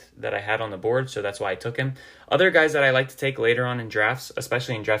ranked that I had on the board, so that's why I took him. Other guys that I like to take later on in drafts,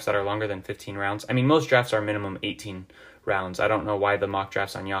 especially in drafts that are longer than 15 rounds. I mean, most drafts are minimum 18 rounds. I don't know why the mock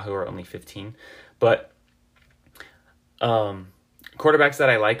drafts on Yahoo are only 15. But quarterbacks that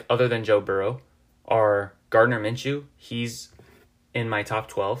I like other than Joe Burrow are Gardner Minshew. He's in my top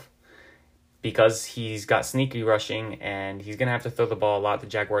 12. Because he's got sneaky rushing and he's going to have to throw the ball a lot. The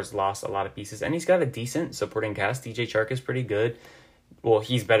Jaguars lost a lot of pieces. And he's got a decent supporting cast. DJ Chark is pretty good. Well,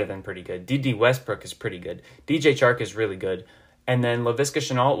 he's better than pretty good. D.D. Westbrook is pretty good. DJ Chark is really good. And then Laviska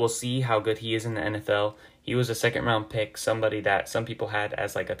Shenault, we'll see how good he is in the NFL. He was a second-round pick, somebody that some people had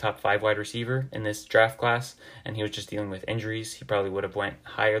as like a top 5 wide receiver in this draft class. And he was just dealing with injuries. He probably would have went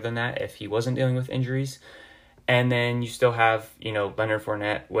higher than that if he wasn't dealing with injuries. And then you still have, Leonard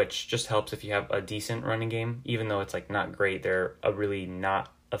Fournette, which just helps if you have a decent running game, even though it's like not great. They're a really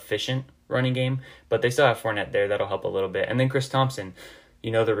not efficient running game, but they still have Fournette there. That'll help a little bit. And then Chris Thompson,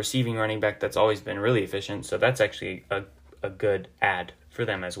 the receiving running back that's always been really efficient. So that's actually a good add for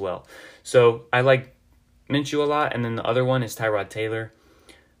them as well. So I like Minshew a lot. And then the other one is Tyrod Taylor.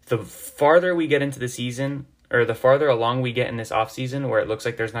 The farther we get into the season, or the farther along we get in this offseason where it looks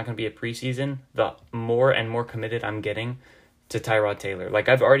like there's not going to be a preseason, the more and more committed I'm getting to Tyrod Taylor. Like,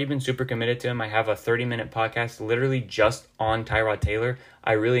 I've already been super committed to him. I have a 30-minute podcast literally just on Tyrod Taylor.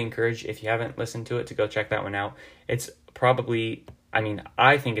 I really encourage, if you haven't listened to it, to go check that one out. It's probably,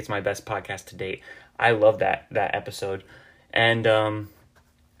 I think it's my best podcast to date. I love that episode. And,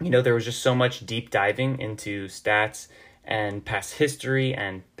 there was just so much deep diving into stats and past history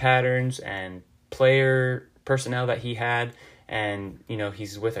and patterns and player personnel that he had, and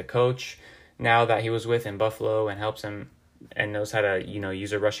he's with a coach now that he was with in Buffalo and helps him and knows how to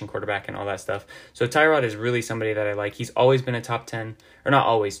use a rushing quarterback and all that stuff. So Tyrod is really somebody that I like. He's always been a top 10, or not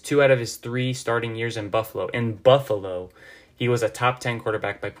always, 2 out of his 3 starting years in Buffalo he was a top 10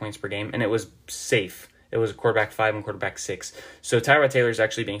 quarterback by points per game, and it was safe. It was quarterback 5 and quarterback 6. So Tyrod Taylor is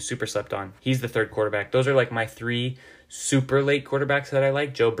actually being super slept on. He's the 3rd quarterback. Those are like my 3 super late quarterbacks that I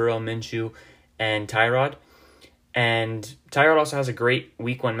like: Joe Burrow, Minshew, and Tyrod. And Tyrod also has a great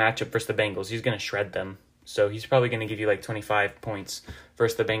week 1 matchup versus the Bengals. He's going to shred them. So he's probably going to give you like 25 points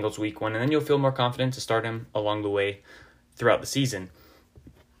versus the Bengals week 1. And then you'll feel more confident to start him along the way throughout the season.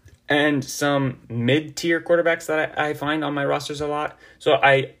 And some mid-tier quarterbacks that I find on my rosters a lot. So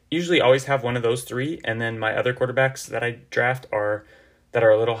I usually always have one of those 3. And then my other quarterbacks that I draft that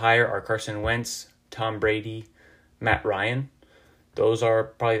are a little higher are Carson Wentz, Tom Brady, Matt Ryan. Those are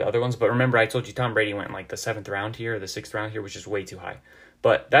probably the other ones. But remember, I told you Tom Brady went in like the 7th round here, or the 6th round here, which is way too high.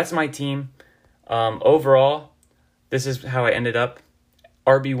 But that's my team. Overall, this is how I ended up.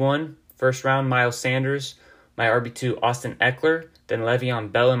 RB1, first round, Miles Sanders. My RB2, Austin Eckler. Then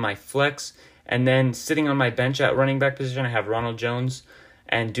Le'Veon Bell in my flex. And then sitting on my bench at running back position, I have Ronald Jones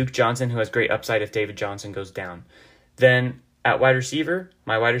and Duke Johnson, who has great upside if David Johnson goes down. Then at wide receiver,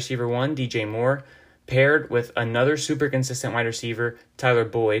 my wide receiver 1, DJ Moore, paired with another super consistent wide receiver, Tyler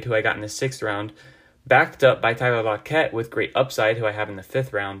Boyd, who I got in the 6th round, backed up by Tyler Lockett with great upside, who I have in the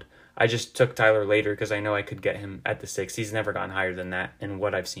 5th round. I just took Tyler later because I know I could get him at the 6th. He's never gotten higher than that in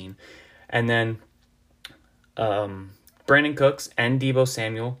what I've seen. And then Brandon Cooks and Deebo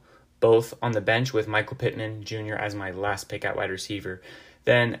Samuel, both on the bench with Michael Pittman Jr. as my last pick at wide receiver.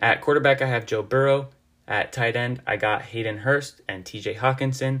 Then at quarterback, I have Joe Burrow. At tight end, I got Hayden Hurst and TJ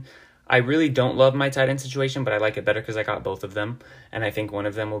Hawkinson. I really don't love my tight end situation, but I like it better because I got both of them, and I think one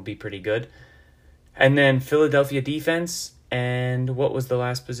of them will be pretty good. And then Philadelphia defense, and what was the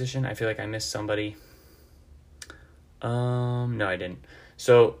last position? I feel like I missed somebody. No, I didn't.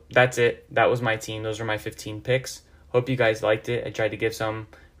 So that's it. That was my team. Those are my 15 picks. Hope you guys liked it. I tried to give some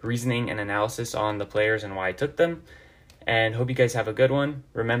reasoning and analysis on the players and why I took them, and hope you guys have a good one.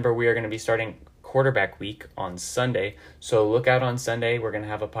 Remember, we are going to be starting quarterback week on Sunday, so look out on Sunday. We're going to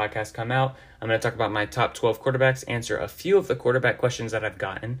have a podcast come out. I'm going to talk about my top 12 quarterbacks, answer a few of the quarterback questions that I've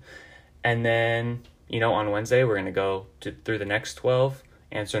gotten, and then on Wednesday we're going to go through the next 12,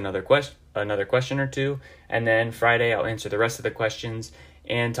 answer another question or two, and then Friday I'll answer the rest of the questions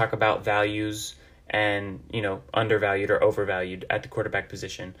and talk about values and undervalued or overvalued at the quarterback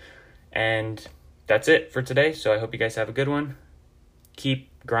position. And that's it for today. So I hope you guys have a good one. Keep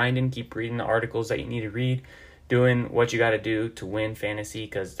grinding, keep reading the articles that you need to read, doing what you got to do to win fantasy,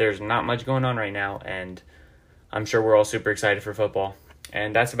 because there's not much going on right now, and I'm sure we're all super excited for football.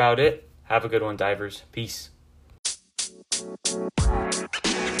 And that's about it. Have a good one, Divers. Peace.